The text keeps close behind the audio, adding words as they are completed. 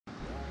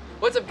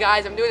What's up,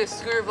 guys? I'm doing a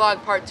scooter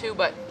vlog part 2,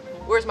 but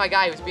where's my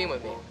guy who's being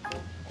with me?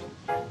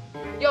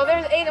 Yo,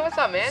 there's Aiden. What's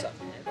up, man?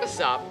 What's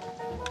up?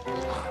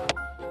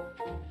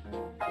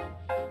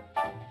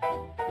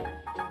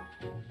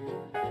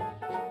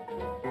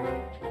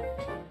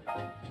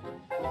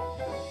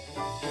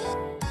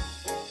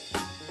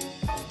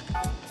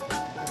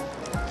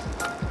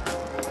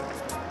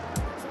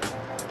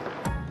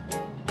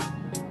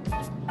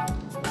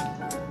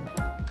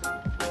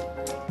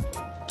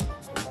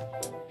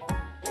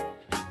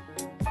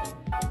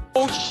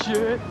 Oh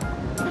shit!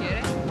 Get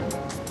it?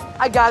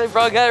 I got it,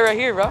 bro. I got it right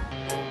here, bro.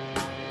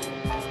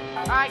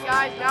 Alright,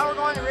 guys, now we're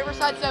going to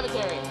Riverside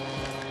Cemetery.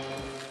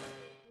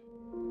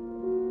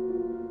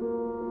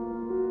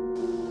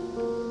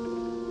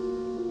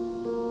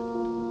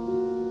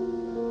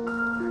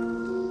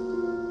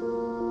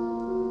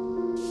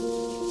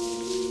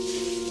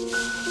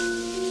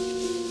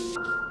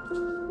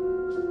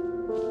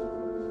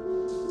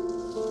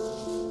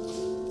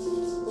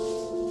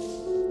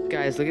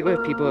 Guys, look at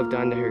what people have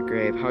done to her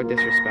grave. How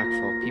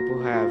disrespectful.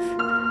 People have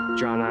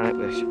drawn on it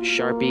with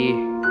Sharpie,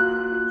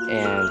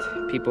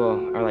 and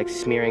people are like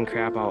smearing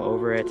crap all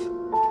over it.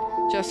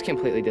 Just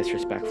completely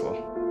disrespectful.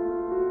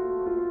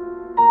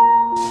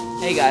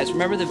 Hey guys,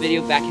 remember the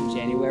video back in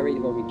January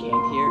where we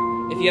camped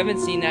here? If you haven't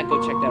seen that, go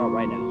check that out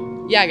right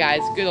now. Yeah,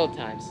 guys, good old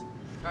times.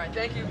 Alright,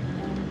 thank you.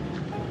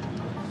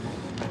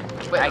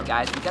 Alright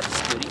guys, we got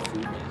this goodie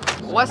food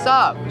now. What's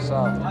up? What's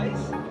up?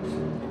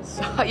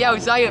 Yeah, we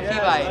saw you at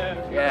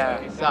P-Bite. Yeah.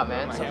 What's up,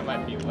 man? My hand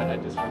might be wet, I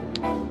just...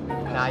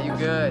 Nah, you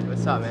good.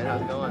 What's up, man?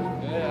 How's it going?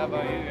 Good, how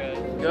about you guys?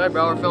 Good,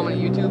 bro. We're filming a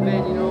YouTube vid,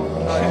 you know?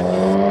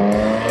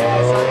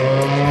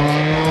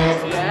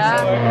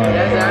 Yeah?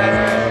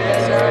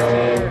 Yes,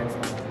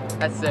 sir.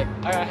 That's sick.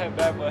 I gotta head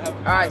back, but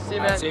Alright, see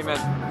you, man. See you, man.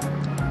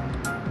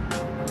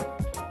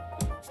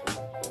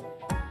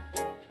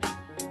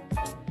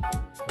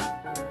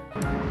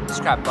 This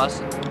crap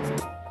busted.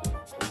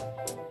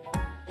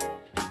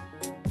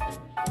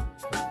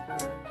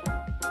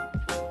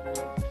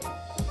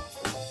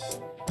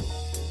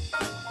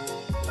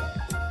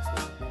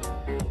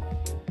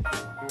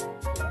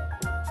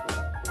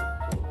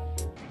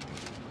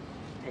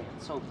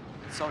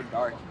 It's so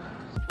dark.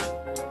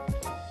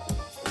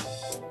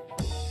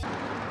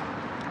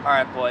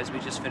 Alright boys, we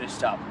just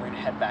finished up. We're gonna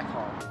head back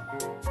home.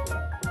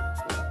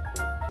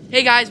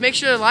 Hey, guys, make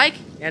sure to like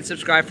And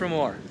subscribe for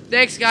more.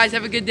 Thanks, guys.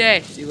 Have a good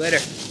day. See you later.